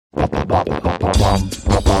Welcome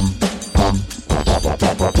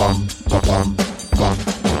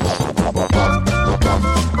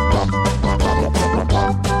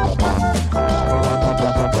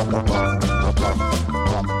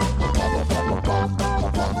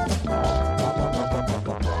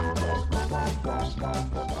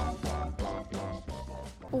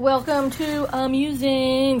to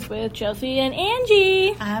Amusings with Chelsea and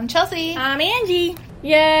Angie. I'm Chelsea. I'm Angie.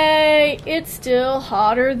 Yay, it's still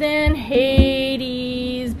hotter than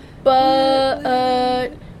Hades,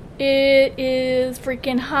 but it is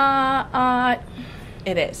freaking hot.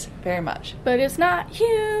 It is, very much. But it's not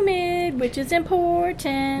humid, which is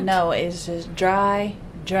important. No, it's just dry,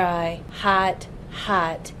 hot.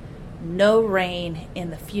 No rain in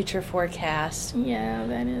the future forecast. Yeah,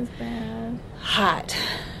 that is bad. Hot.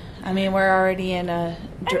 I mean, we're already in a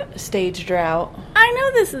stage drought. I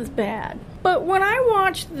know this is bad, but when I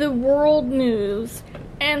watch the world news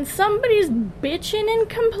and somebody's bitching and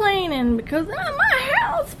complaining because my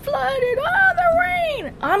house flooded, the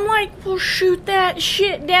rain, I'm like, well, shoot that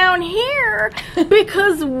shit down here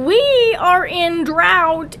because we are in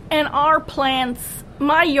drought and our plants,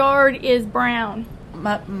 my yard is brown.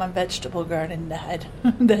 My vegetable garden died.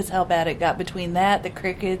 That's how bad it got. Between that, the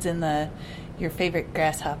crickets, and your favorite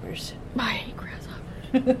grasshoppers. I hate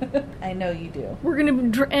grasshoppers. I know you do. We're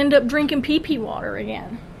going to end up drinking pee-pee water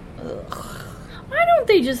again. Ugh. Why don't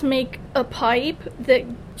they just make a pipe that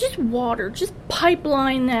just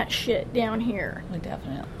pipeline that shit down here?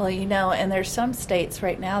 Definitely. Well, and there's some states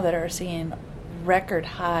right now that are seeing record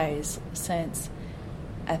highs since,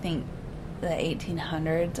 I think, the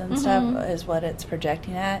 1800s and stuff is what it's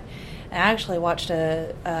projecting at. I actually watched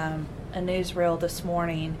a newsreel this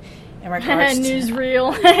morning in regards to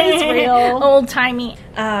newsreel, old timey,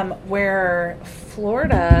 where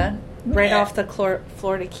Florida, right off the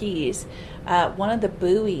Florida Keys, one of the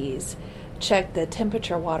buoys checked the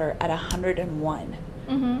temperature water at 101,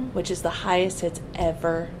 which is the highest it's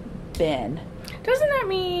ever been. Doesn't that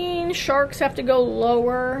mean sharks have to go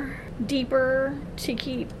lower, deeper to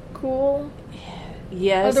keep cool?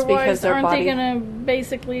 Yes, otherwise, because their aren't body, they going to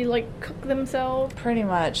basically cook themselves? Pretty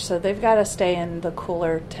much. So they've got to stay in the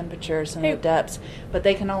cooler temperatures and the depths, but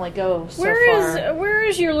they can only go so far. Where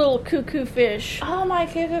is your little cuckoo fish? Oh, my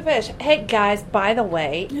cuckoo fish! Hey guys, by the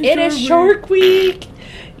way, it is Shark Week.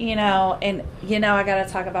 I got to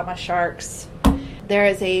talk about my sharks. There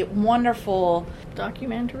is a wonderful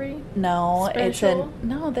documentary. This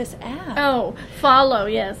app. Oh, follow,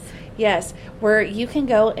 yes. Yes, where you can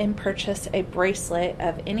go and purchase a bracelet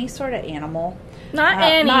of any sort of animal. Not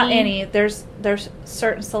any. There's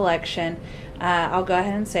certain selection. I'll go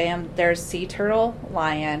ahead and say them. There's sea turtle,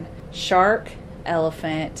 lion, shark,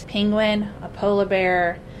 elephant, penguin, a polar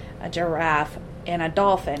bear, a giraffe, and a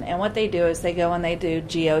dolphin. And what they do is they go and they do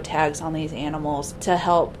geotags on these animals to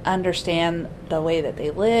help understand the way that they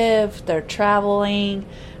live, their traveling,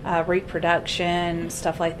 reproduction,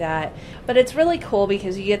 stuff like that. But it's really cool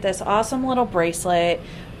because you get this awesome little bracelet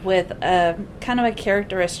with a kind of a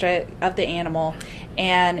characteristic of the animal,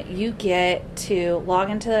 and you get to log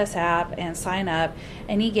into this app and sign up,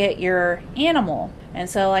 and you get your animal. And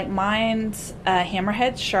so mine's a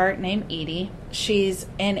hammerhead shark named Edie. She's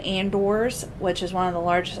in Andor's, which is one of the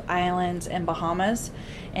largest islands in Bahamas,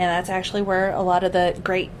 and that's actually where a lot of the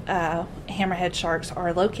great hammerhead sharks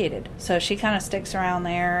are located. So she kind of sticks around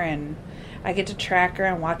there, and I get to track her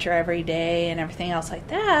and watch her every day and everything else like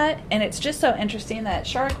that. And it's just so interesting that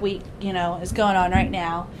Shark Week, is going on right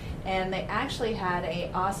now. And they actually had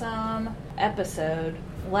an awesome episode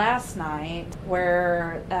last night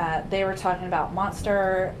where they were talking about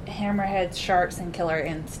monster hammerhead sharks and killer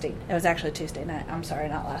instinct. It was actually Tuesday night. I'm sorry,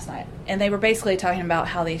 not last night. And they were basically talking about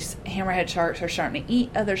how these hammerhead sharks are starting to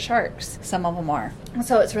eat other sharks. Some of them are. And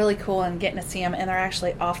so it's really cool and getting to see them. And they're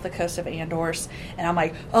actually off the coast of Andor's. And I'm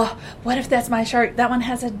like, oh, what if that's my shark? That one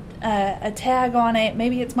has a tag on it.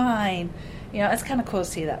 Maybe it's mine. It's kind of cool to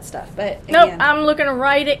see that stuff. But again, nope, I'm looking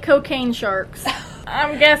right at cocaine sharks.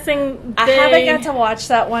 I'm guessing I haven't got to watch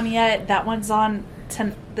that one yet. That one's on.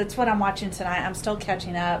 That's what I'm watching tonight. I'm still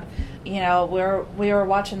catching up. We were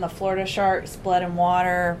watching the Florida sharks, Blood and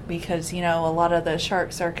Water, because a lot of the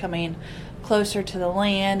sharks are coming closer to the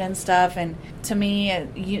land and stuff. And to me,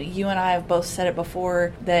 you and I have both said it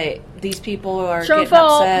before that these people are getting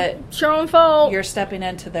upset. Showing fault. You're stepping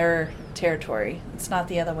into their territory. It's not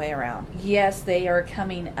the other way around. Yes, they are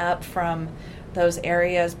coming up from those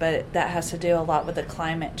areas, but that has to do a lot with the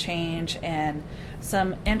climate change and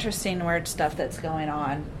some interesting weird stuff that's going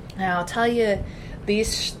on. And I'll tell you,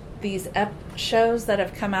 these shows that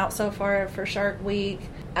have come out so far for Shark Week,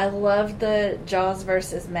 I love the Jaws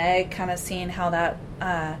versus Meg, kind of seeing how that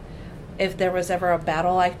if there was ever a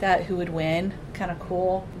battle like that, who would win. Kind of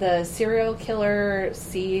cool. The serial killer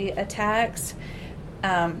sea attacks.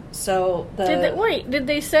 Did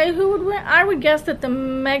they say who would win? I would guess that the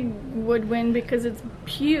Meg would win because it's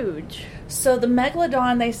huge. So the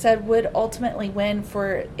Megalodon, they said, would ultimately win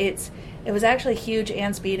for it was actually huge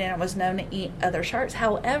and speed, and it was known to eat other sharks.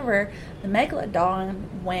 However, the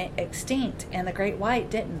Megalodon went extinct, and the great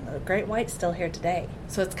white didn't. The great white's still here today.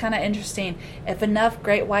 So it's kind of interesting. If enough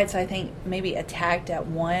great whites, I think, maybe attacked at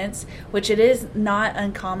once, which it is not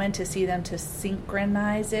uncommon to see them to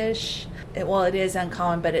synchronize-ish. It is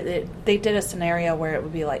uncommon, but they did a scenario where it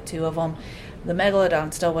would be like two of them. The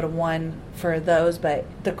Megalodon still would have won for those, but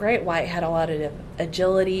the great white had a lot of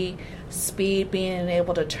agility, speed, being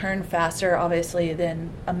able to turn faster, obviously,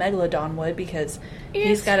 than a Megalodon would, because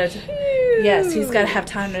he's got to have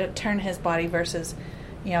time to turn his body versus,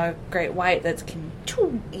 a great white that's can.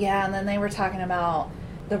 Yeah, and then they were talking about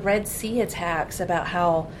the Red Sea attacks, about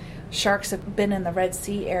how sharks have been in the Red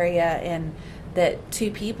Sea area, and that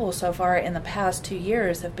 2 people so far in the past 2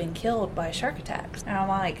 years have been killed by shark attacks. And I'm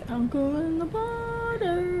like, Uncle in the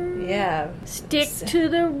water. Yeah. Stick to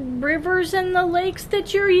the rivers and the lakes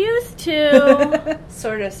that you're used to.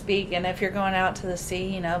 So to speak. And if you're going out to the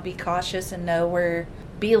sea, be cautious and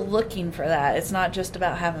be looking for that. It's not just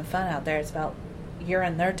about having fun out there. It's about you're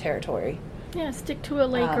in their territory. Yeah, stick to a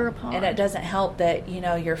lake or a pond. And it doesn't help that,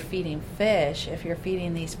 you're feeding fish. If you're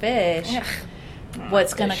feeding these fish,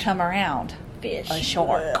 what's going to come around? Fish. A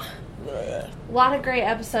shark. A lot of great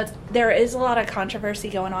episodes. There is a lot of controversy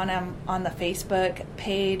going on the Facebook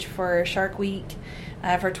page for Shark Week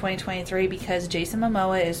for 2023, because Jason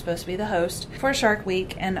Momoa is supposed to be the host for Shark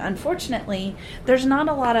Week, and unfortunately there's not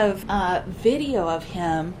a lot of video of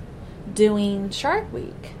him doing Shark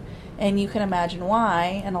Week, and you can imagine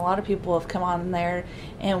why. And a lot of people have come on there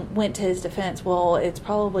and went to his defense. Well, it's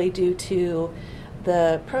probably due to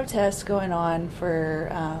the protests going on for,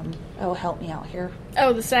 help me out here.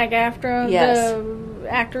 Oh, the SAG-AFTRA? Yes. The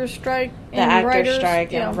actors' strike? The actors'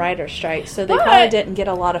 strike and writers' strike. So they probably didn't get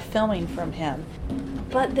a lot of filming from him.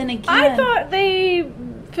 But then again, I thought they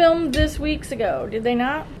filmed this weeks ago. Did they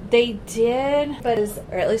not? They did,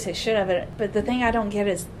 or at least they should have. But the thing I don't get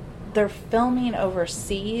is they're filming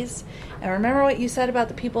overseas. And remember what you said about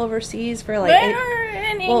the people overseas for like...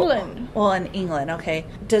 They're in England. Well, in England, okay.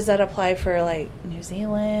 Does that apply for like New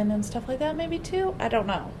Zealand and stuff like that maybe too? I don't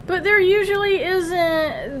know. But there usually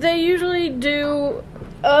isn't... They usually do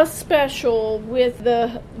a special with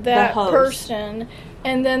that person,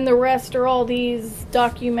 and then the rest are all these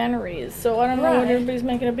documentaries. So I don't know what everybody's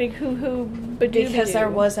making a big hoo-hoo badoo-badoo. Because there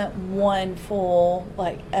wasn't one full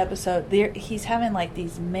episode. He's having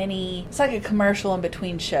these mini... It's like a commercial in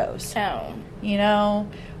between shows. Oh.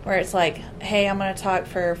 Where it's like, hey, I'm going to talk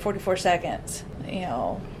for 44 seconds.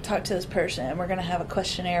 Talk to this person. And we're going to have a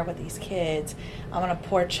questionnaire with these kids. I'm going to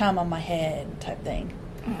pour chum on my head type thing.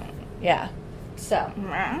 Yeah. So,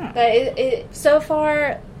 but so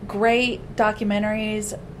far, great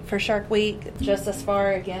documentaries for Shark Week. Just as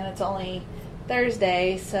far, again, it's only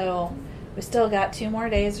Thursday, so we still got 2 more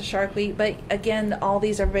days of Shark Week. But again, all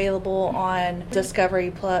these are available on Discovery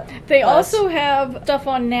Plus. They also have stuff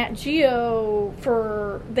on Nat Geo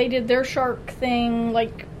they did their shark thing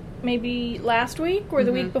maybe last week or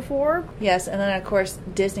the week before. Yes, and then of course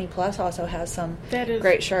Disney Plus also has some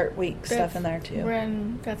great Shark Week stuff in there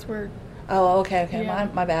too. That's where. Oh, okay. Yeah.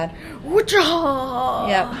 My bad. Woo-cha!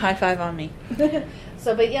 Yep, high five on me.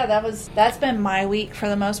 So, but yeah, that's been my week for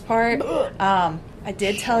the most part. I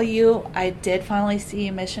did tell you I did finally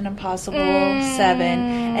see Mission Impossible 7,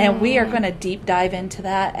 and we are going to deep dive into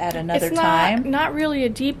that at another time. Not really a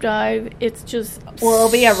deep dive. It's just... Well,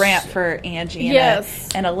 it'll be a rant for Angie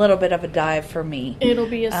and a little bit of a dive for me. It'll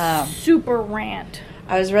be a super rant.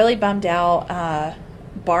 I was really bummed out.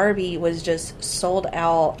 Barbie was just sold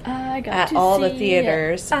out at all the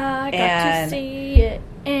theaters. I got to see it.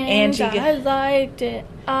 And I liked it.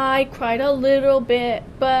 I cried a little bit,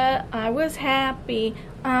 but I was happy.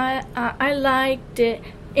 I liked it.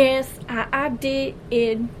 Yes, I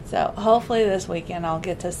did. So hopefully this weekend I'll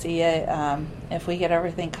get to see it if we get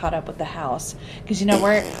everything caught up with the house. Because,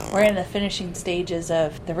 we're in the finishing stages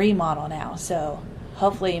of the remodel now. So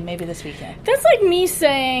hopefully maybe this weekend. That's like me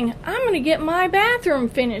saying, I'm going to get my bathroom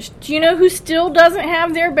finished. Do you know who still doesn't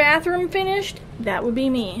have their bathroom finished? That would be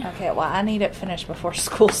me. Okay, well, I need it finished before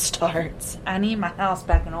school starts. I need my house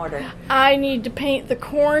back in order. I need to paint the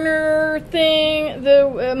corner thing,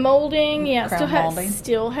 the molding. Yeah, molding.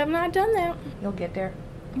 Still have not done that. You'll get there.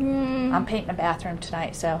 I'm painting a bathroom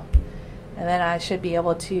tonight, so... And then I should be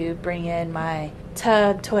able to bring in my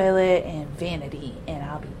tub, toilet, and vanity, and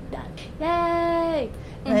I'll be done. Yay!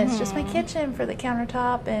 And it's just my kitchen for the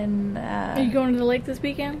countertop. And Are you going to the lake this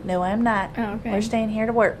weekend? no, I'm not. Oh, okay. We're staying here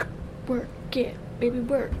to work. Work it, baby,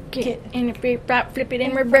 work it. And if you flip it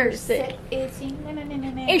and reverse it.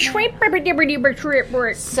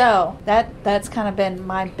 So that's kind of been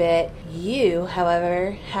my bit. You,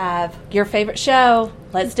 however, have your favorite show.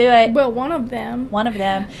 Let's do it. Well, one of them.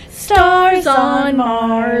 Stars on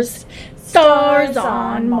Mars. Stars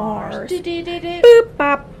on Mars. Boop,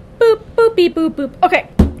 bop, boop, boopy, boop, boop. Okay,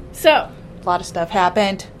 so. A lot of stuff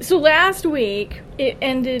happened. So last week, it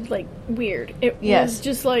ended, like, weird. It was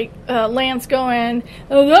just, like, Lance going,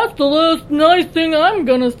 oh, that's the last nice thing I'm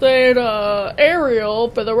gonna say to Ariel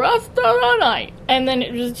for the rest of the night. And then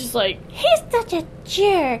it was just like, he's such a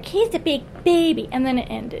jerk. He's a big baby. And then it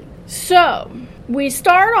ended. So, we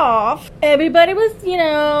start off, everybody was,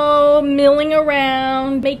 milling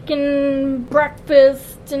around, making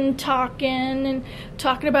breakfast and talking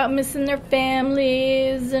about missing their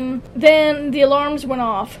families, and then the alarms went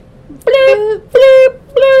off. Bloop, bloop,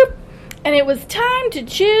 bloop. And it was time to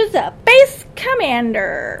choose a base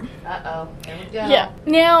commander. Uh-oh, here we go. Yeah.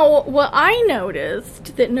 Now, what I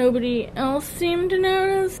noticed that nobody else seemed to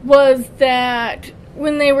notice was that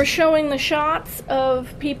when they were showing the shots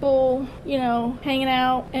of people, hanging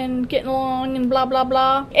out and getting along and blah, blah,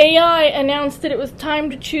 blah, AI announced that it was time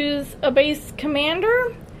to choose a base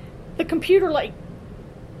commander. The computer,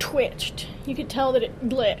 twitched. You could tell that it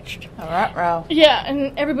glitched. Alright, yeah,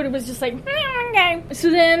 and everybody was just like, okay. So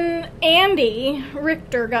then Andy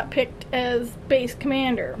Richter got picked as base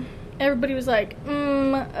commander. Everybody was like,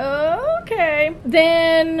 okay.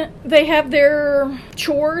 Then they have their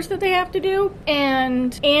chores that they have to do,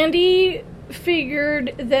 and Andy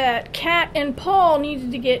figured that Kat and Paul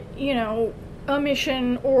needed to get, a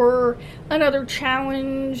mission or another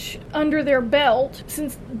challenge under their belt,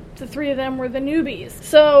 since the three of them were the newbies.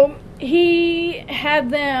 So he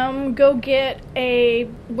had them go get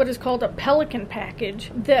what is called a Pelican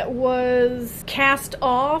package that was cast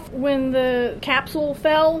off when the capsule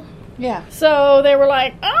fell. Yeah. So they were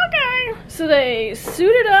like, okay. So they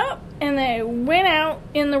suited up and they went out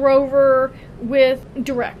in the rover with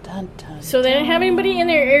direct. Dun, dun, so they didn't have anybody in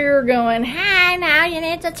their ear going, hi, now you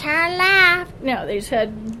need to turn left. No, they just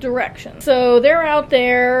had directions. So they're out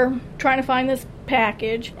there trying to find this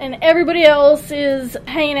package, and everybody else is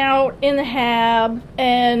hanging out in the hab,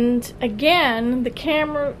 and again, the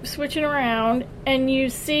camera switching around, and you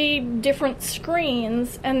see different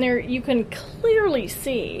screens, and you can clearly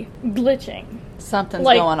see glitching. Something's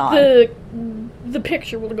going on. The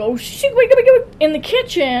picture will go, in the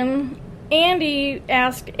kitchen. Andy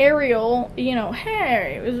asked Ariel,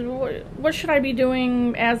 hey, what should I be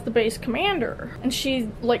doing as the base commander? And she's,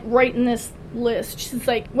 writing this list. She's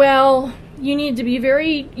like, well, you need to be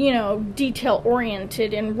very,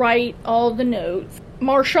 detail-oriented and write all the notes.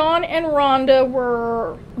 Marshawn and Rhonda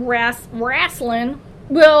were wrestling.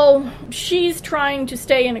 Well, she's trying to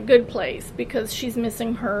stay in a good place because she's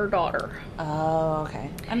missing her daughter. Oh, okay.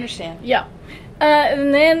 Understand. Yeah.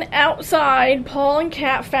 And then outside, Paul and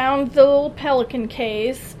Kat found the little Pelican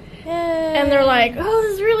case. Yay. And they're like, oh,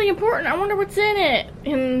 this is really important. I wonder what's in it.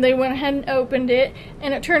 And they went ahead and opened it.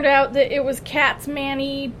 And it turned out that it was Kat's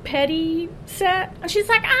mani-pedi set. And she's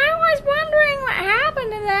like, I was wondering what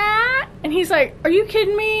happened to that. And he's like, are you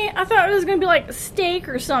kidding me? I thought it was going to be like a steak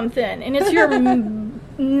or something. And it's your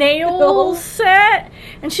nail set.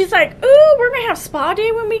 And she's like, ooh, we're going to have spa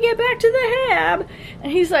day when we get back to the hab.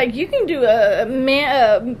 And he's like, you can do a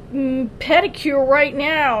pedicure right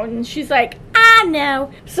now. And she's like, I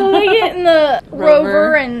know. So they get in the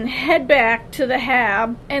rover and head back to the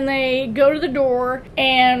hab, and they go to the door,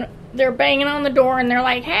 and they're banging on the door, and they're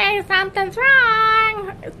like, hey, something's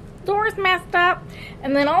wrong. The door's messed up.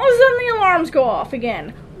 And then all of a sudden the alarms go off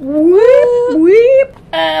again. Whoop, whoop.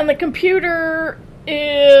 And the computer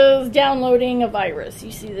is downloading a virus.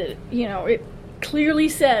 You see that, it clearly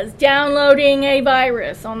says downloading a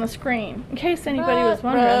virus on the screen, in case anybody was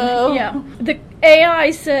wondering. Yeah. The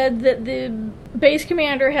AI said that the base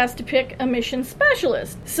commander has to pick a mission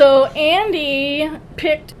specialist. So Andy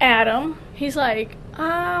picked Adam. He's like,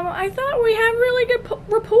 I thought we had really good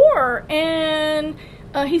rapport, and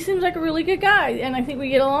he seems like a really good guy, and I think we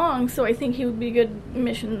get along, so I think he would be a good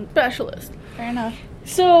mission specialist. Fair enough.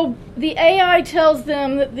 So the AI tells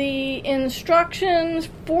them that the instructions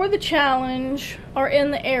for the challenge are in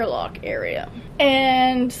the airlock area.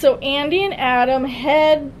 And so Andy and Adam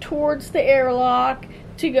head towards the airlock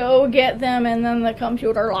to go get them, and then the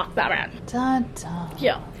computer locks them in. Dun, dun.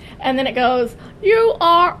 Yeah. And then it goes, you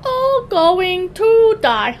are all going to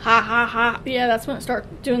die. Ha, ha, ha. Yeah, that's when it starts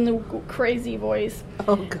doing the crazy voice.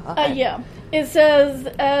 Oh, God. Yeah. It says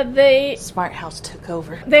they Smart House took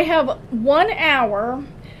over. They have 1 hour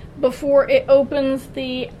before it opens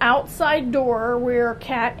the outside door where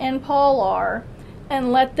Kat and Paul are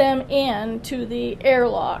and let them in to the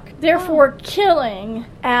airlock, therefore killing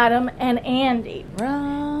Adam and Andy.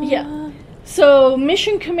 Run. Yeah. So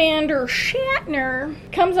Mission Commander Shatner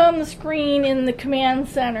comes on the screen in the command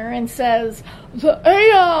center and says, "The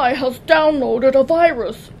AI has downloaded a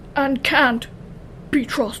virus and can't be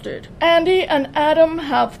trusted. Andy and Adam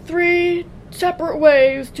have 3 separate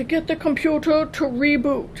ways to get the computer to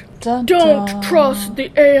reboot. Dun, Don't dun. trust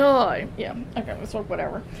the AI." Yeah, okay, so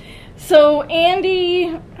whatever. So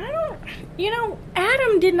Andy,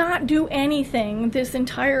 Adam did not do anything this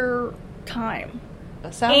entire time.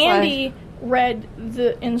 That sounds Andy read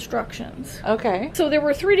the instructions. Okay. So there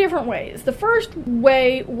were 3 different ways. The first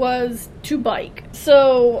way was to bike.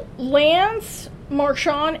 So Lance,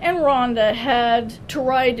 Marshawn, and Rhonda had to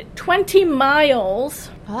ride 20 miles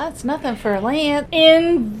Well, that's nothing for Lance.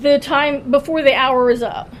 in the time before the hour is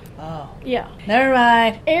up. Oh. Yeah. Never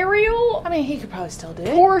mind. Ariel, I mean, he could probably still do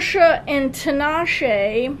it. Portia, and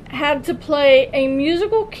Tinashe had to play a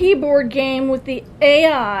musical keyboard game with the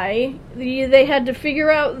AI. They had to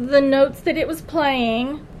figure out the notes that it was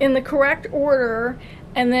playing in the correct order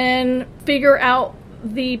and then figure out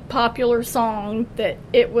the popular song that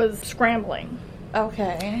it was scrambling.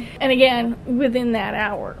 Okay. And again, within that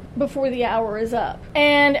hour, before the hour is up.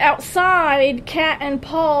 And outside, Kat and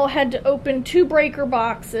Paul had to open 2 breaker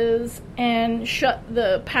boxes and shut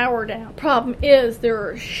the power down. Problem is, there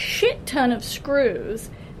are a shit ton of screws,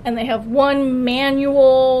 and they have 1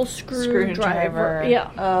 manual screwdriver. Yeah.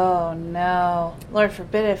 Oh, no. Lord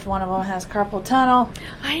forbid if one of them has carpal tunnel.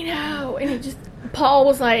 I know. And it just... Paul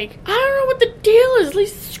was like, "I don't know what the deal is.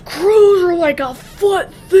 These screws are like a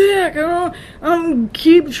foot thick. I'm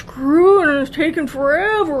keep screwing and it's taking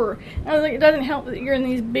forever." And I was like, it doesn't help that you're in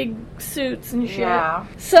these big suits and shit. Yeah.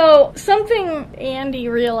 So something Andy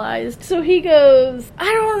realized. So he goes,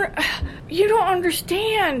 "You don't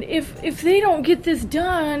understand. If they don't get this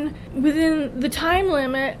done within the time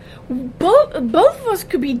limit, both of us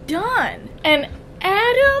could be done." And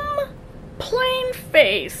Adam, plain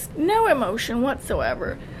face, no emotion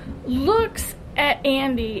whatsoever, looks at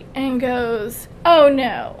Andy and goes, "Oh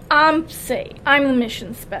no, I'm safe. I'm the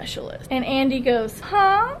mission specialist." And Andy goes,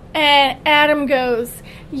 "Huh?" And Adam goes,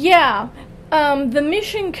 "Yeah, the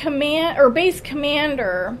mission base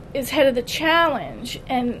commander is head of the challenge,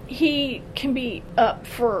 and he can be up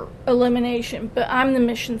for elimination, but I'm the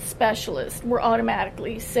mission specialist. We're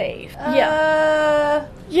automatically safe."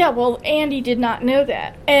 Yeah, well, Andy did not know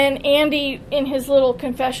that. And Andy, in his little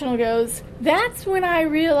confessional, goes, "That's when I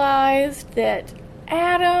realized that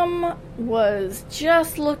Adam was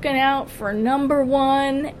just looking out for number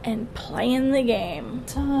 1 and playing the game."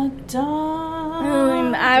 Dun, dun,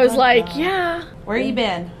 And I was dun, like, dun. yeah. Where you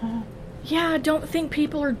been? Yeah, I don't think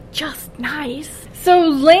people are just nice. So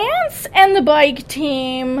Lance and the bike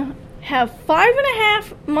team have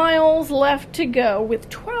 5.5 miles left to go with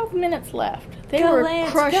 12 minutes left. They Go, were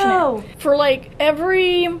Lance, crushing go. it. For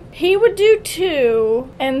he would do 2,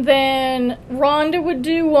 and then Rhonda would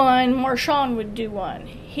do 1, Marshawn would do 1.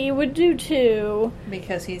 He would do 2.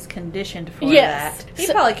 Because he's conditioned for Yes. that. He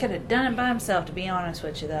So- probably could have done it by himself, to be honest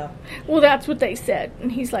with you, though. Well, that's what they said.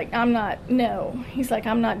 And he's like, I'm not doing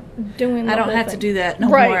the I don't whole have thing. to do that no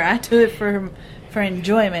Right. more. I do it for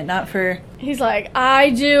enjoyment, not for... He's like, I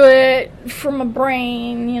do it for my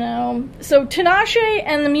brain, So Tinashe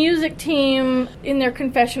and the music team, in their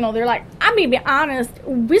confessional, they're like, I'm going to be honest,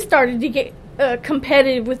 we started to get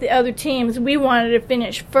competitive with the other teams. We wanted to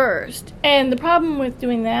finish first. And the problem with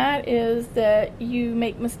doing that is that you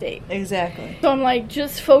make mistakes. Exactly. So I'm like,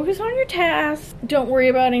 just focus on your task. Don't worry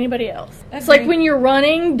about anybody else. It's Agree. like when you're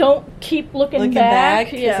running, don't keep looking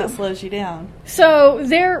back. because it slows you down. So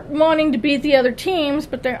they're wanting to beat the other teams,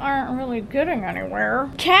 but they aren't really getting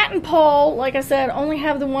anywhere. Kat and Paul, like I said, only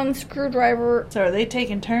have the 1 screwdriver. So are they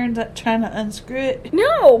taking turns at trying to unscrew it?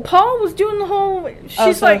 No, Paul was doing the whole...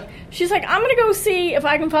 She's like, I'm going to go see if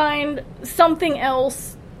I can find something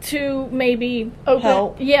else to maybe open.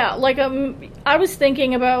 Help. Yeah, like I was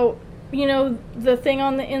thinking about, the thing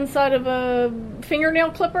on the inside of a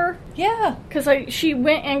fingernail clipper. Yeah. Because she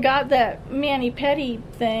went and got that mani-pedi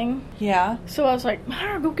thing. Yeah. So I was like,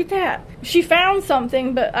 go get that. She found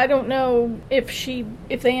something, but I don't know if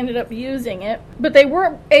they ended up using it. But they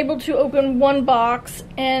were able to open 1 box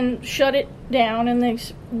and shut it down, and they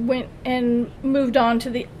went and moved on to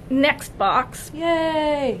the next box.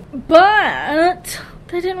 Yay. But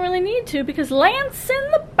they didn't really need to, because Lance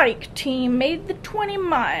and the bike team made the 20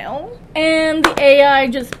 mile, and the AI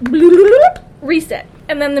just reset.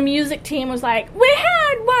 And then the music team was like, we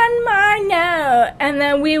had one more note, and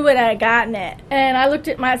then we would have gotten it. And I looked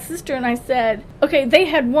at my sister and I said, okay, they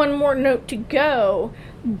had one more note to go,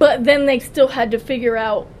 but then they still had to figure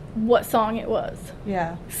out what song it was.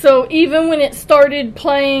 Yeah. So even when it started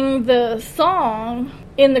playing the song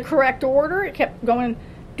in the correct order, it kept going.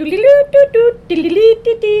 They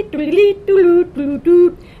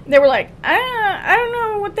were like, I don't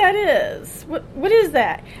know what that is. What is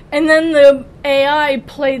that? And then the AI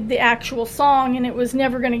played the actual song, and it was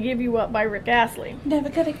Never Gonna Give You Up by Rick Astley. Never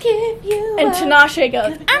gonna give you and up. And Tinashe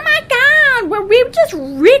goes, oh my God, were we just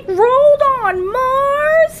Rick rolled on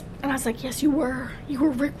Mars? And I was like, yes, you were. You were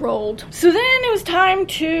Rick rolled. So then it was time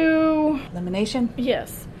to... Elimination?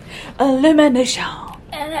 Yes. Elimination.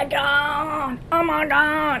 And they're gone. Oh my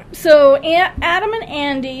God. So Adam and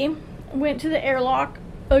Andy went to the airlock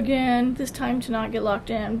again, this time to not get locked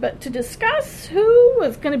in, but to discuss who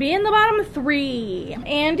was going to be in the bottom 3.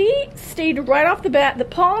 Andy stated right off the bat that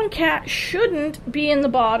Paul and Kat shouldn't be in the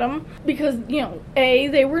bottom because, A,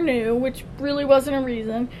 they were new, which really wasn't a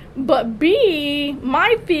reason, but B,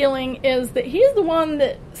 my feeling is that he's the one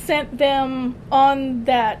that sent them on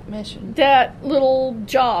that mission, that little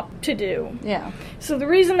job to do. Yeah. So the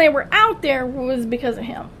reason they were out there was because of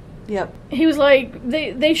him. Yep. He was like,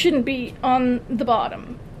 they shouldn't be on the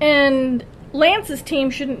bottom. And Lance's team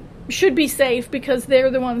should be safe because they're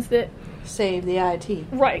the ones that... save the IT.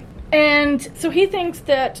 Right. And so he thinks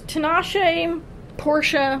that Tinashe,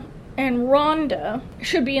 Portia, and Rhonda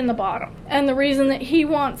should be in the bottom. And the reason that he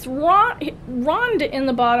wants Rhonda in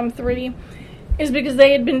the bottom 3 is because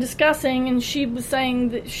they had been discussing, and she was saying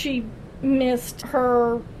that she missed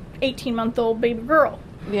her 18-month-old baby girl.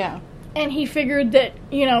 Yeah. And he figured that,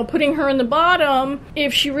 putting her in the bottom,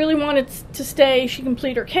 if she really wanted to stay, she can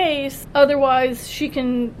plead her case. Otherwise, she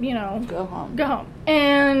can, go home. Go home.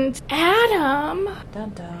 And Adam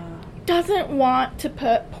Dun-dun. doesn't want to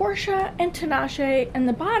put Portia and Tinashe in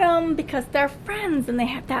the bottom because they're friends and they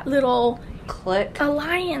have that little... click.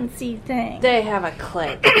 Alliance-y thing. They have a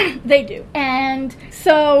click. They do. And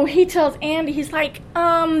so he tells Andy, he's like,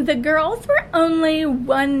 the girls were only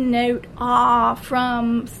one note off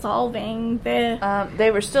from solving the...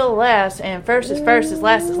 they were still last, and first is first, is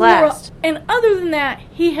last is last. And other than that,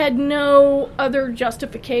 he had no other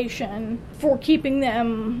justification for keeping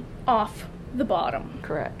them off the bottom.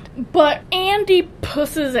 Correct. But Andy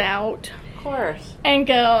pusses out... Of course. And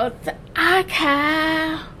goes,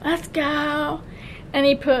 okay, let's go. And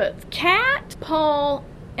he puts Kat, Paul,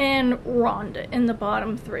 and Rhonda in the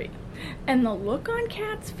bottom 3. And the look on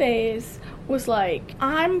Kat's face was like,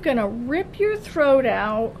 I'm gonna rip your throat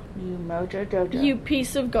out, you mojo jojo, you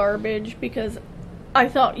piece of garbage, because I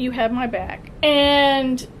thought you had my back.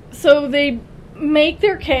 And so they make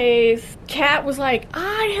their case. Kat was like,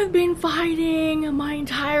 I have been fighting my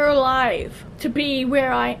entire life to be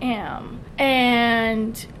where I am.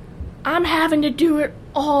 And I'm having to do it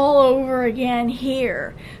all over again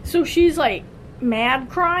here. So she's like mad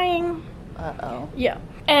crying. Uh-oh. Yeah.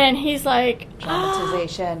 And he's like,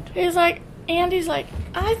 dramatization. Andy's like,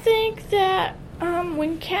 I think that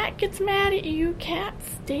when Kat gets mad at you, Kat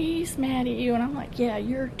stays mad at you. And I'm like, yeah,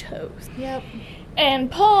 you're toast. Yep. And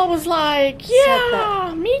Paul was like,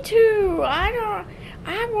 yeah, me too.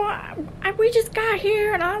 We just got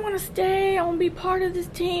here and I want to stay. I want to be part of this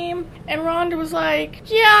team. And Rhonda was like,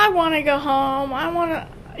 yeah, I want to go home. I want to,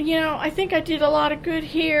 I think I did a lot of good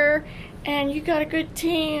here. And you got a good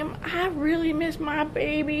team. I really miss my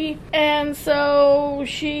baby. And so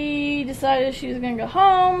she decided she was going to go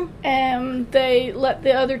home. And they let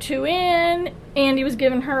the other 2 in. Andy was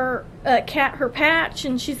giving her, Kat her patch.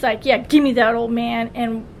 And she's like, yeah, give me that, old man.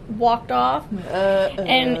 And walked off.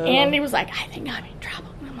 And Andy was like, I think I'm in trouble.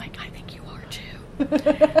 And I'm like, I think you are too.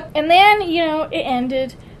 And then, it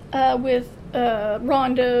ended with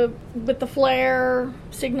Rhonda with the flare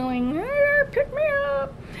signaling, pick me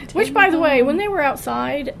up. Which, by the way, when they were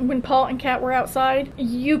outside, when Paul and Kat were outside,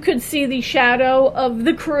 you could see the shadow of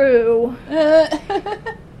the crew.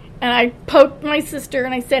 And I poked my sister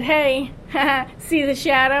and I said, hey, see the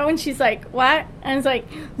shadow? And she's like, what? And I was like,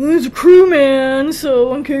 there's a crewman,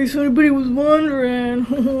 so in case anybody was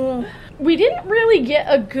wondering. We didn't really get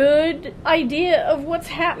a good idea of what's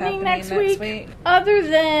happening next week. Other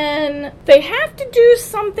than they have to do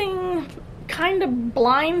something kind of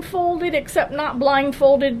blindfolded, except not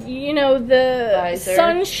blindfolded. The visor.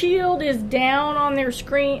 Sun shield is down on their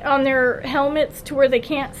screen, on their helmets, to where they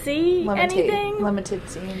can't see anything. Limited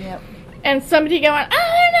seeing, yep. And somebody going,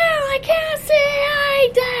 oh no, I can't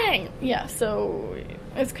see anything. Yeah, so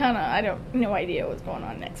it's kind of, I don't, no idea what's going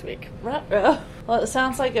on next week. Well, it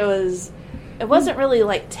sounds like it wasn't really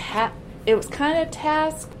like it was kind of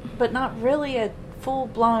task, but not really a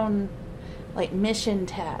full-blown, like, mission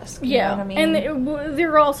task. You know what I mean? And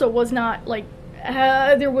there also was not, like,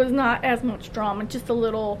 there was not as much drama. Just a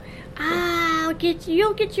little,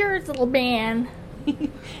 you'll get yours, little man.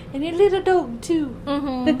 And your little dog, too.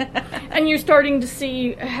 Mm-hmm. And you're starting to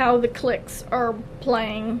see how the cliques are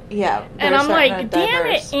playing. Yeah. And I'm like, damn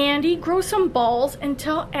it, Andy, grow some balls and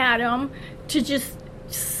tell Adam to just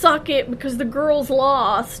suck it because the girl's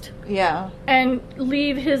lost. Yeah. And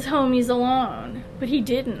leave his homies alone. But he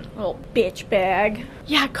didn't, little bitch bag.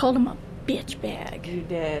 Yeah, I called him a bitch bag. You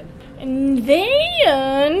did. And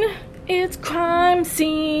then it's crime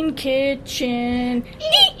scene kitchen.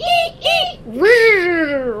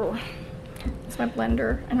 It's my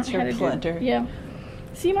blender. I don't know how to blender. do. Yeah.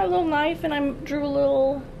 See my little knife, and I drew a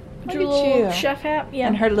little chef hat. Yeah.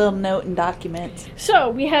 And her little note and document. So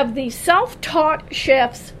we have the self-taught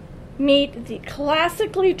chefs meet the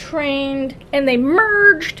classically trained, and they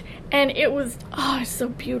merged. And it was, it's so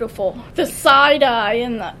beautiful. The side-eye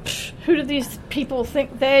and the, who do these people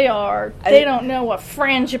think they are? They don't know a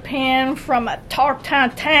frangipane from a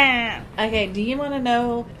tartantan. Okay, do you want to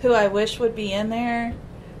know who I wish would be in there?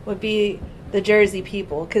 Would be the Jersey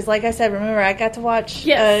people. Because like I said, remember, I got to watch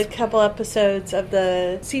a couple episodes of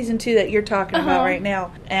the season 2 that you're talking about right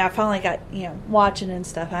now. And I finally got, watching and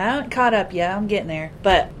stuff. I haven't caught up yet. I'm getting there.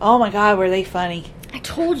 But, oh my God, were they funny. I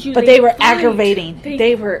told you. But they were aggravating.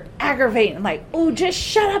 They were aggravating. Like, oh, just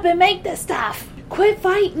shut up and make the stuff. Quit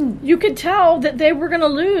fighting. You could tell that they were going to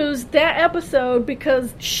lose that episode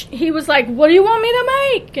because he was like, what do you want me to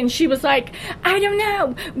make? And she was like, I don't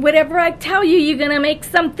know. Whatever I tell you, you're going to make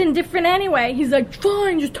something different anyway. He's like,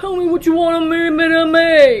 fine, just tell me what you want me to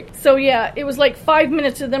make. So, yeah, it was like 5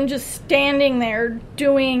 minutes of them just standing there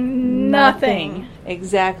doing nothing.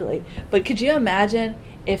 Exactly. But could you imagine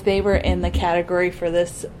if they were in the category for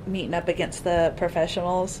this meeting up against the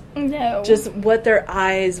professionals? No. Just what their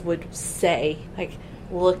eyes would say, like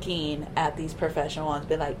looking at these professional ones,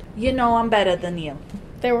 be like, I'm better than you.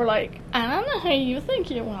 They were like, I don't know who you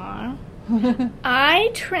think you are.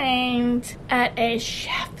 I trained at a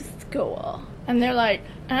chef school. And they're like,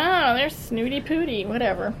 oh, they're snooty pooty,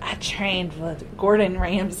 whatever. I trained with Gordon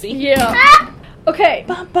Ramsay. Yeah. Okay.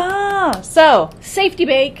 Ba-ba. So, safety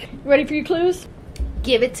bake. Ready for your clues?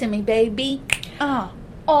 Give it to me, baby.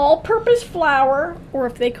 All-purpose flour, or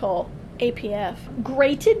if they call APF,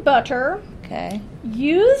 grated butter. Okay.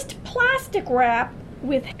 Used plastic wrap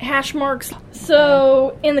with hash marks.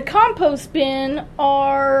 So in the compost bin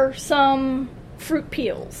are some fruit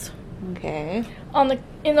peels. Okay.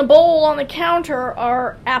 In the bowl on the counter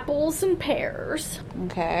are apples and pears.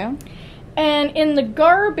 Okay. And in the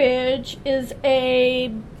garbage is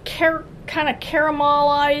a kind of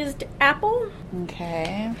caramelized apple.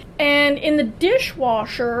 Okay. And in the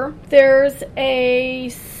dishwasher, there's a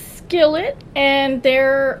skillet, and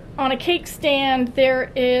there, on a cake stand,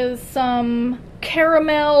 there is some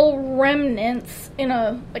caramel remnants in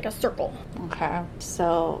a circle. Okay.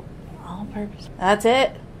 So, all purpose. That's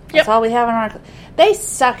it? That's Yep. all we have in our... They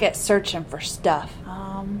suck at searching for stuff.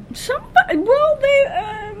 Most of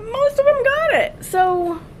them got it,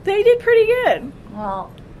 so they did pretty good.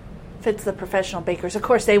 Well, if it's the professional bakers, of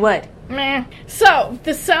course they would. Meh. So,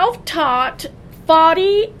 the self-taught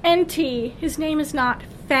Fadi NT, his name is not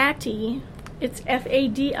Fatty, it's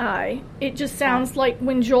F-A-D-I. It just sounds like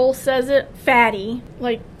when Joel says it, fatty.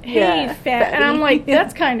 Like, hey, fat. Fatty. And I'm like,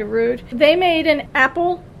 that's kind of rude. They made an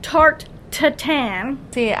apple tart tatin.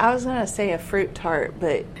 See, I was going to say a fruit tart,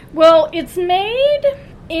 but... Well, it's made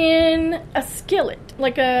in a skillet,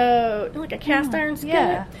 like a cast iron skillet.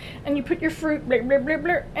 Yeah. And you put your fruit, blah, blah, blah,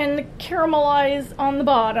 blah, and the caramelize on the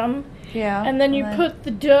bottom. Yeah. And then you put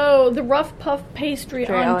the dough, the rough puff pastry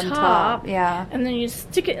on top. Yeah. And then you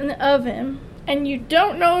stick it in the oven. And you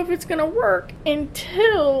don't know if it's going to work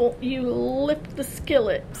until you lift the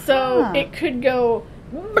skillet. So it could go...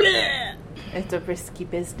 bleh. It's a risky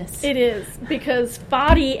business. It is, because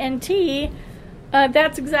Fadi and T,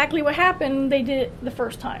 that's exactly what happened. They did it the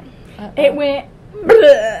first time. It went,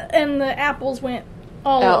 bleh, and the apples went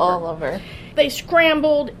all over. They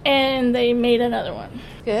scrambled, and they made another one.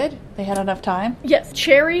 Good. They had enough time. Yes.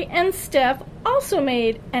 Cherry and Steph also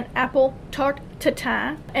made an apple tart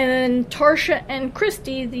tatin. And then Tarsha and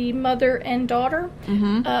Christy, the mother and daughter,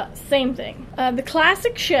 same thing. The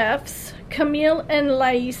classic chefs, Camille and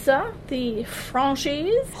Laïsa, the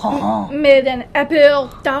franchise, made an apple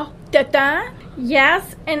tart tatin.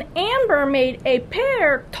 Yas and Amber made a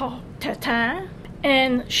pear tart tatin.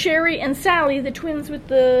 And Sherry and Sally, the twins with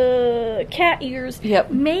the cat ears,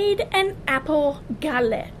 made an apple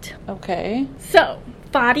galette. Okay. So,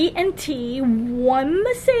 Fadi and T won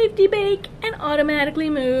the safety bake and automatically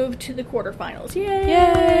moved to the quarterfinals.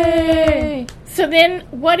 Yay! So then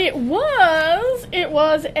what it was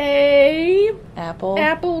a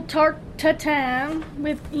apple tart tatin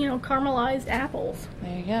with, caramelized apples.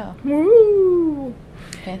 There you go. Woo!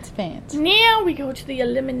 Fancy. Now we go to the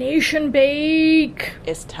elimination bake.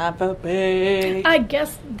 It's time for bake. I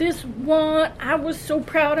guess this one, I was so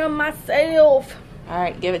proud of myself. All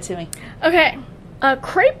right, give it to me. Okay. A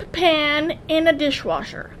crepe pan in a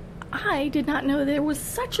dishwasher. I did not know there was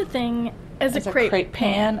such a thing as a crepe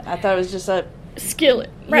pan. I thought it was just a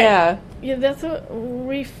skillet. Right. Yeah, that's what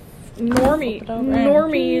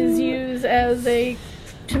normies use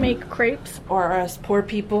to make crepes. Or us poor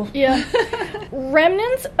people. Yeah.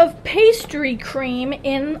 Remnants of pastry cream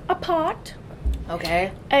in a pot.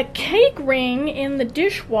 Okay. A cake ring in the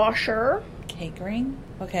dishwasher. Cake ring?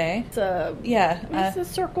 Okay. It's a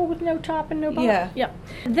circle with no top and no bottom. Yeah.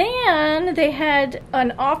 Then they had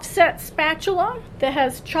an offset spatula that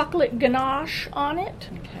has chocolate ganache on it.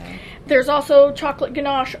 Okay. There's also chocolate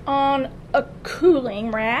ganache on a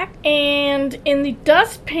cooling rack. And in the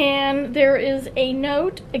dustpan, there is a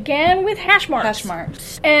note, again with hash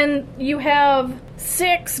marks. And you have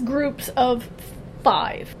 6 groups of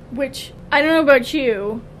 5, which, I don't know about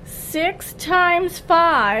you, 6 times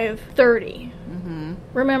 5, 30. Mm-hmm.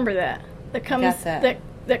 Remember that. That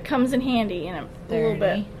comes in handy in a little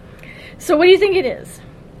bit. So what do you think it is?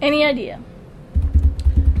 Any idea?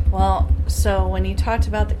 Well, so when you talked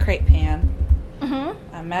about the crepe pan,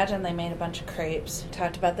 Mm-hmm. I imagine they made a bunch of crepes.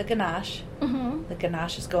 Talked about the ganache. Mm-hmm. The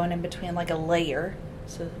ganache is going in between like a layer.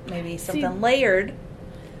 So maybe something layered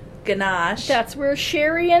ganache. That's where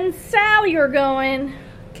Sherry and Sally are going.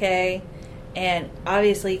 Okay. And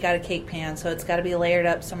obviously you got a cake pan, so it's got to be layered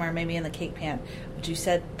up somewhere, maybe in the cake pan. But you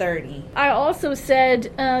said 30. I also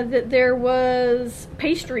said that there was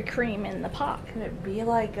pastry cream in the pot. Could it be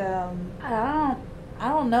like I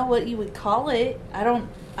don't know what you would call it. I don't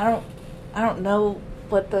know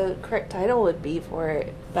what the correct title would be for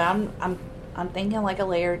it. But I'm thinking like a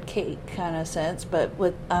layered cake kind of sense, but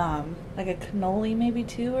with like a cannoli maybe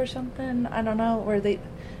too or something. I don't know. Or they.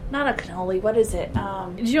 Not a cannoli. What is it?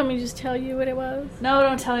 Do you want me to just tell you what it was? No,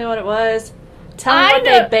 don't tell me what it was. Tell me what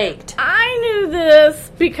they baked. I knew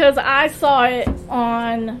this because I saw it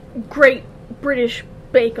on Great British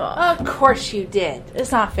Bake Off. Of course you did.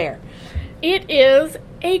 It's not fair. It is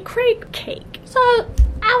a crepe cake. So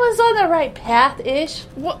I was on the right path-ish.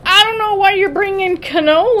 Well, I don't know why you're bringing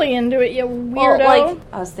cannoli into it, you weirdo. Well,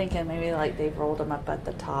 I was thinking maybe like they rolled them up at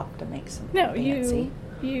the top to make some fancy.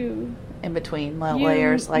 You in between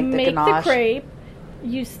layers, like the ganache. Make the crepe,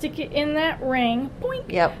 you stick it in that ring,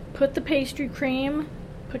 boink, yep. Put the pastry cream,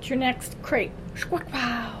 put your next crepe,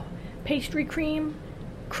 wow, pastry cream,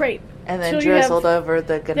 crepe. And then drizzled over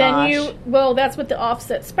the ganache. That's what the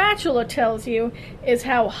offset spatula tells you, is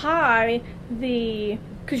how high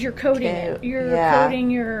because you're coating it. You're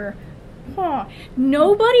coating your...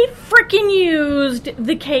 Nobody freaking used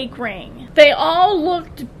the cake ring. They all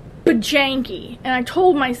looked bajanky, and I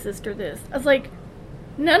told my sister this. I was like,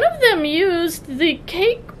 none of them used the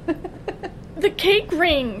cake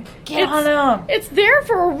ring. Get on them. It's there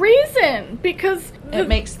for a reason, because it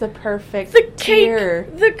makes the perfect tier.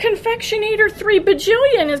 The Confectionator 3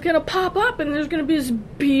 bajillion is going to pop up, and there's going to be this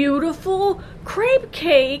beautiful crepe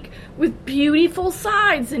cake with beautiful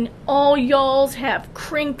sides, and all y'all's have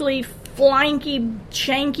crinkly, flanky,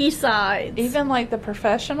 janky sides. Even like the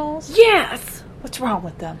professionals? Yes. What's wrong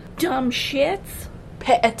with them? Dumb shits.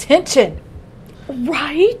 Pay attention.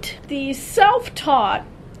 Right? The self-taught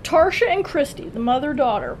Tarsha and Christy, the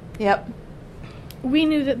mother-daughter. Yep. We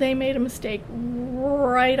knew that they made a mistake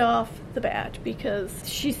right off the bat because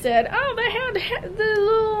she said, they had the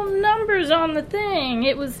little numbers on the thing.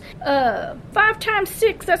 It was 5 times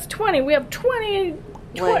 6, that's 20. We have 20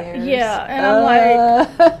 layers. Yeah, and I'm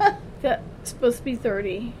like, that's supposed to be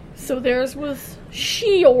 30. So theirs was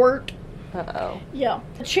short. Uh-oh. Yeah.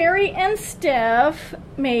 Cherry and Steph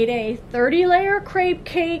made a 30-layer crepe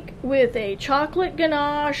cake with a chocolate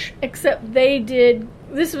ganache, except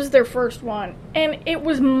this was their first one. And it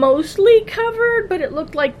was mostly covered, but it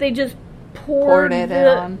looked like they just poured it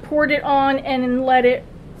on and then let it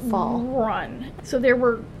run. So there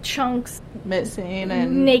were chunks missing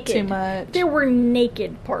and naked. Too much. There were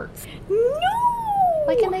naked parts. No!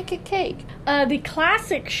 Like a naked cake. The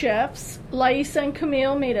classic chefs, Laisa and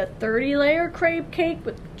Camille, made a 30-layer crepe cake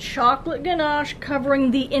with chocolate ganache covering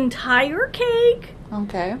the entire cake.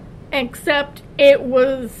 Okay. Except it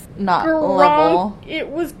was not level. It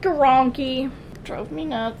was garonky. Drove me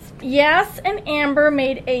nuts. Yes, and Amber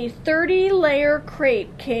made a 30-layer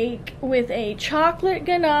crepe cake with a chocolate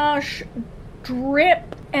ganache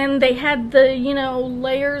drip, and they had the,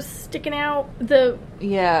 layers sticking out, the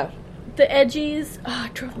edges. Oh,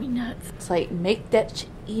 it drove me nuts. It's like, make that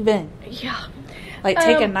even. Yeah. Like,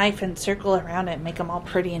 take a knife and circle around it and make them all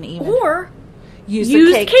pretty and even. Or use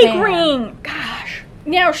the cake ring. Gosh.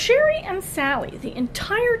 Now, Sherry and Sally, the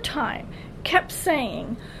entire time, kept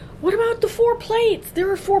saying, what about the 4 plates?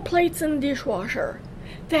 There are 4 plates in the dishwasher.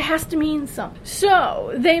 That has to mean something.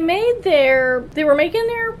 So, they were making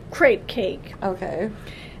their crepe cake. Okay.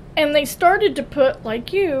 And they started to put,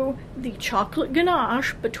 like you, the chocolate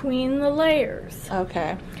ganache between the layers.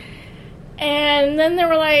 Okay. And then they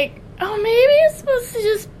were like, oh, maybe it's supposed to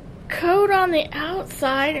just coat on the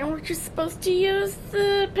outside and we're just supposed to use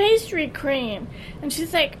the pastry cream. And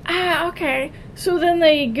she's like, okay. So then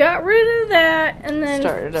they got rid of that and then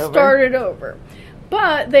started over.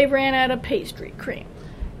 But they ran out of pastry cream.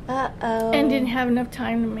 Uh-oh. And didn't have enough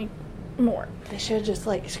time to make more. They should have just,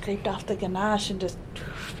 scraped off the ganache and just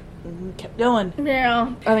kept going.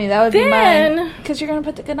 Yeah. I mean, that would be mine. Because you're going to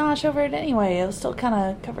put the ganache over it anyway. It'll still kind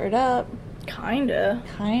of cover it up.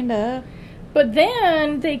 Kinda. But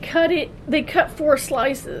then they cut 4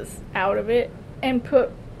 slices out of it and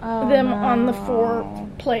put them on the 4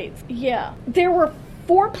 plates. Yeah. There were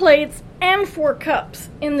 4 plates and 4 cups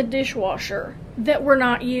in the dishwasher that were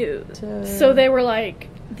not used. So they were like,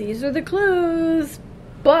 these are the clues,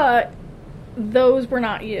 but those were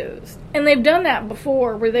not used. And they've done that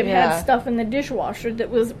before where they've had stuff in the dishwasher that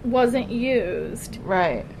wasn't used.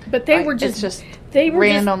 Right. But they were just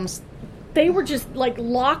randoms. They were just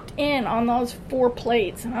locked in on those 4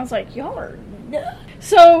 plates, and I was like, y'all are nuts.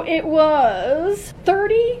 So it was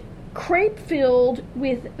 30 crepe filled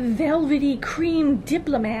with velvety cream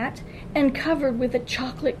diplomat and covered with a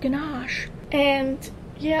chocolate ganache. And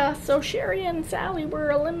yeah, so Sherry and Sally were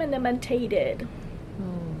eliminated.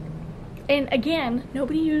 And again,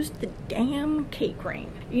 nobody used the damn cake ring.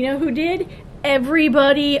 You know who did?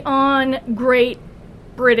 Everybody on Great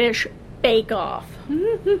British Bake Off.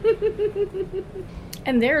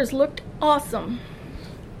 And theirs looked awesome.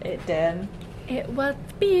 It did. It was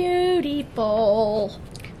beautiful.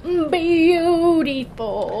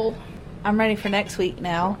 Beautiful. I'm ready for next week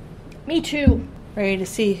now. Me too. Ready to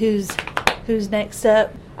see who's next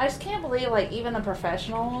up. I just can't believe, even the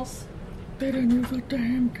professionals... They didn't use a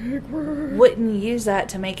damn cake ring. Wouldn't use that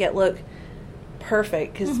to make it look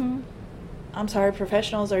perfect, because... I'm sorry,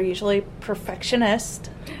 professionals are usually perfectionists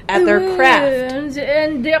at their craft.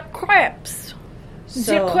 And their crepes.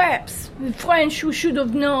 The crepes. The French who should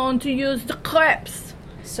have known to use the crepes.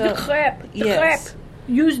 The crepe. Crepe.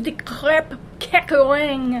 Use the crepe cake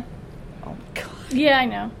ring. Oh, God. Yeah, I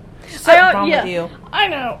know. Something wrong with you. I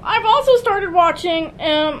know. I've also started watching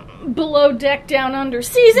Below Deck Down Under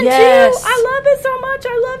Season 2. Yes. I love it so much.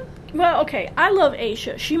 I love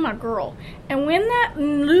Aisha. She my girl. And when that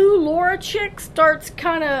new Laura chick starts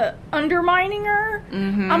kind of undermining her,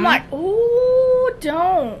 I'm like, oh,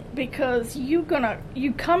 don't. Because you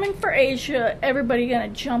coming for Aisha, everybody gonna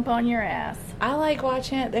jump on your ass. I like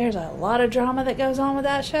watching it. There's a lot of drama that goes on with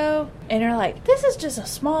that show. And you're like, this is just a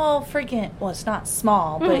small freaking... Well, it's not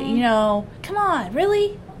small, but, come on,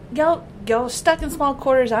 really? Go stuck in small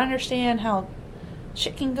quarters. I understand how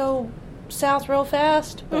shit can go south real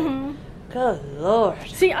fast, but good Lord.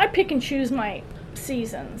 See, I pick and choose my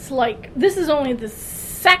seasons. This is only the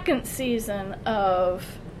 2nd season of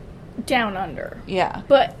Down Under. Yeah.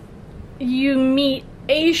 But you meet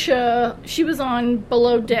Aisha. She was on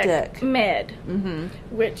Below Deck Med,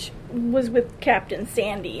 which was with Captain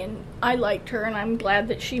Sandy, and I liked her, and I'm glad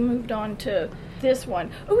that she moved on to this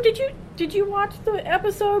one. Oh, did you watch the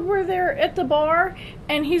episode where they're at the bar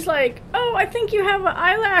and he's like, oh, I think you have an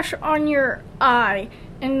eyelash on your eye,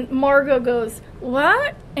 and Margot goes,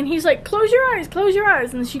 what? And he's like, close your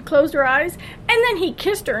eyes, and she closed her eyes, and then he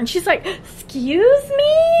kissed her and she's like, excuse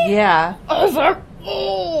me? Yeah. I was like,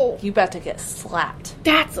 oh, you about to get slapped.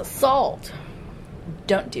 That's assault.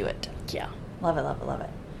 Don't do it. Yeah. Love it, love it, love it.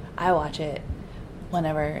 I watch it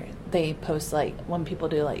whenever they post, when people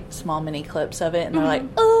do, small mini clips of it, and they're like,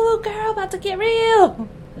 oh, girl, about to get real.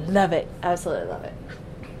 Love it. Absolutely love it.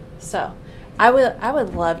 So, I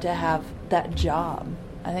would love to have that job.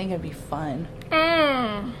 I think it'd be fun.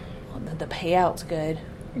 Well, the payout's good.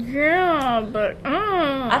 Yeah, but...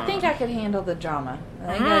 I think I could handle the drama.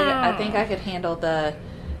 I think I could handle the...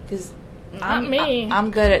 Because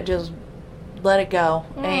I'm good at just... Let it go.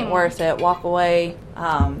 It ain't worth it. Walk away.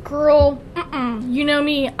 Girl, you know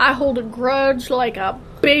me. I hold a grudge like a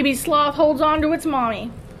baby sloth holds on to its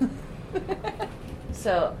mommy.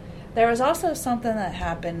 So, There was also something that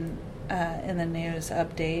happened in the news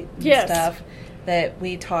update and Yes. stuff that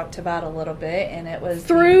we talked about a little bit, and it was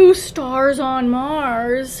Through Stars on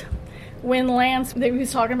Mars, when Lance, he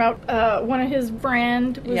was talking about one of his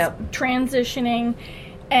friend was transitioning,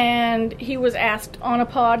 and he was asked on a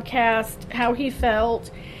podcast how he felt,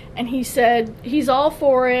 and he said he's all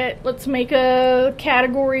for it. Let's make a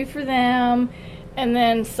category for them. And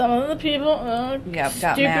then some of the people, got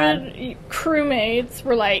stupid mad. crewmates,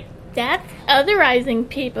 were like, "That's otherizing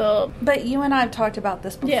people." But you and I have talked about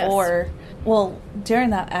this before. Yes. Well, during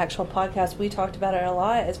that actual podcast, we talked about it a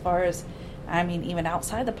lot as far as, I mean, even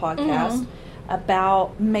outside the podcast,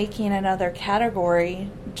 about making another category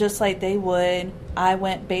just like they would. I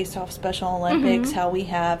went based off Special Olympics, how they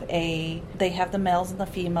have the males and the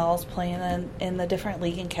females playing in the different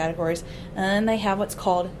league and categories. And then they have what's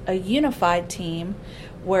called a unified team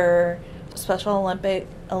where Special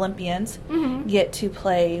Olympians get to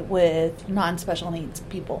play with non-special needs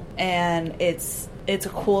people. And it's a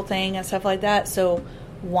cool thing and stuff like that. So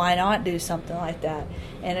why not do something like that?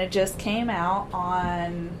 And it just came out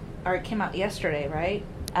it came out yesterday, right?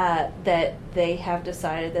 That they have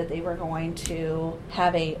decided that they were going to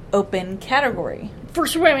have a open category. For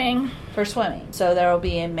swimming. So there will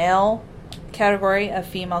be a male category, a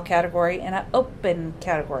female category, and an open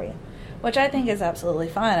category, which I think is absolutely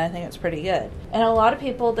fine. I think it's pretty good. And a lot of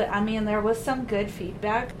people there was some good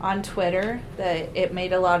feedback on Twitter that it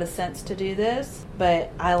made a lot of sense to do this,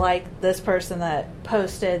 but I like this person that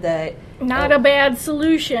posted that not a bad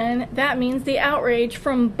solution. That means the outrage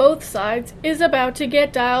from both sides is about to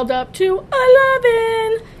get dialed up to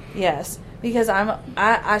 11. Yes, because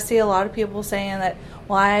I see a lot of people saying that,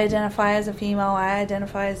 well, I identify as a female, I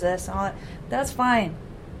identify as this, and all that. That's fine.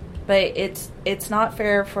 But it's not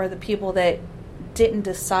fair for the people that didn't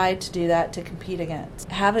decide to do that to compete against.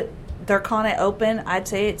 They're calling it open. I'd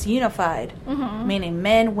say it's unified, meaning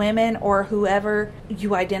men, women, or whoever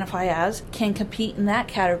you identify as can compete in that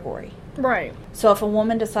category. Right. So if a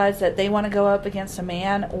woman decides that they want to go up against a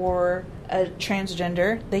man or a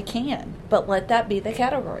transgender, they can. But let that be the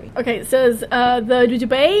category. Okay, it says, the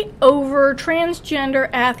debate over transgender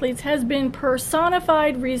athletes has been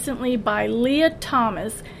personified recently by Leah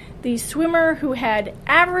Thomas, the swimmer who had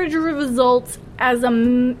average results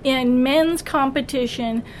in men's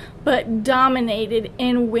competition, but dominated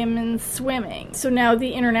in women's swimming. So now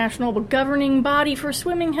the international governing body for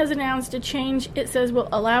swimming has announced a change. It says will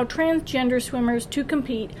allow transgender swimmers to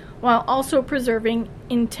compete while also preserving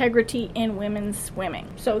integrity in women's swimming.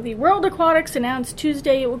 So the World Aquatics announced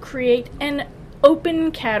Tuesday it will create an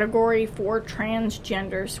open category for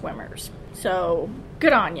transgender swimmers. So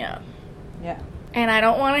good on ya. Yeah. And I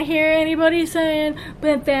don't want to hear anybody saying,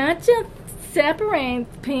 but that just separates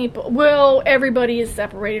people. Well, everybody is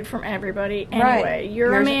separated from everybody anyway. Right.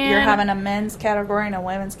 You're a man. You're having a men's category and a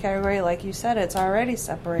women's category. Like you said, it's already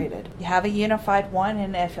separated. You have a unified one,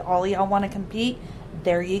 and if all y'all want to compete,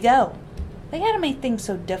 there you go. They got to make things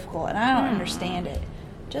so difficult, and I don't understand it.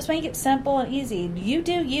 Just make it simple and easy. You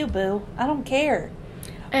do you, boo. I don't care.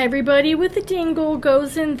 Everybody with a dingle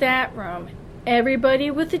goes in that room.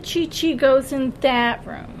 Everybody with a chi-chi goes in that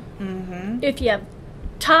room. Mm-hmm. If you have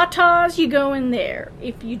tatas, you go in there.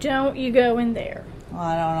 If you don't, you go in there. Well,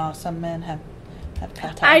 I don't know. Some men have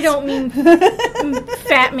tatas. I don't mean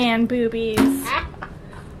fat man boobies.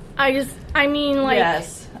 I mean like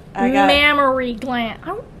yes, mammary gland.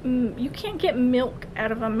 You can't get milk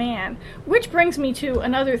out of a man. Which brings me to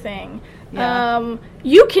another thing. Yeah.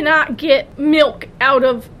 You cannot get milk out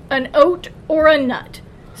of an oat or a nut.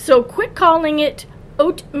 So quit calling it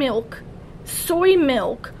oat milk, soy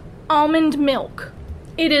milk, almond milk.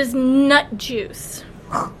 It is nut juice.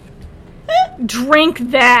 Drink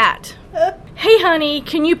that. Hey, honey,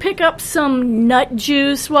 can you pick up some nut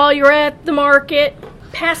juice while you're at the market?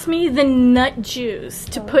 Pass me the nut juice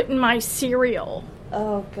to put in my cereal.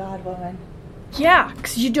 Oh, God, woman. Yeah,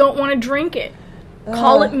 because you don't want to drink it.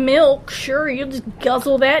 Call it milk. Sure, you'll just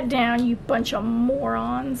guzzle that down, you bunch of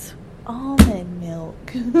morons. Almond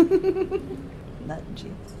milk. Nut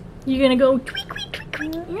juice. You're going to go tweak, tweak, tweak,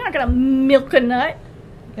 tweak. You're not going to milk a nut.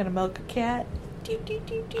 You're going to milk a cat?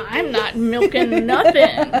 I'm not milking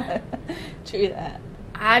nothing. True that.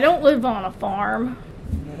 I don't live on a farm.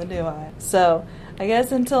 Neither do I. So, I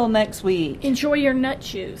guess until next week. Enjoy your nut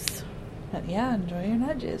juice. Yeah, enjoy your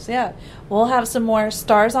nut juice. Yeah. We'll have some more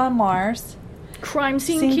Stars on Mars. Crime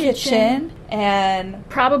Scene Kitchen. And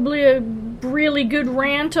probably a really good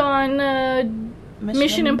rant on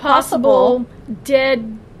Mission Impossible.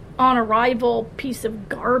 Dead on Arrival piece of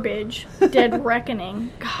garbage. Dead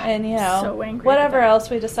Reckoning. God, and so angry. Whatever else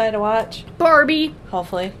we decide to watch. Barbie.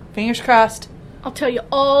 Hopefully. Fingers crossed. I'll tell you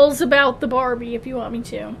alls about the Barbie if you want me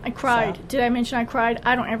to. I cried. So. Did I mention I cried?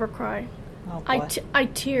 I don't ever cry. Oh, boy. I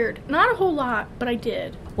teared. Not a whole lot, but I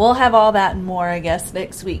did. We'll have all that and more, I guess,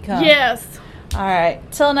 next week, huh? Yes. All right.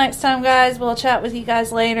 Till next time, guys. We'll chat with you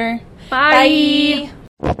guys later. Bye.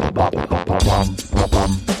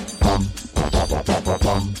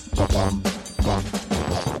 Bye.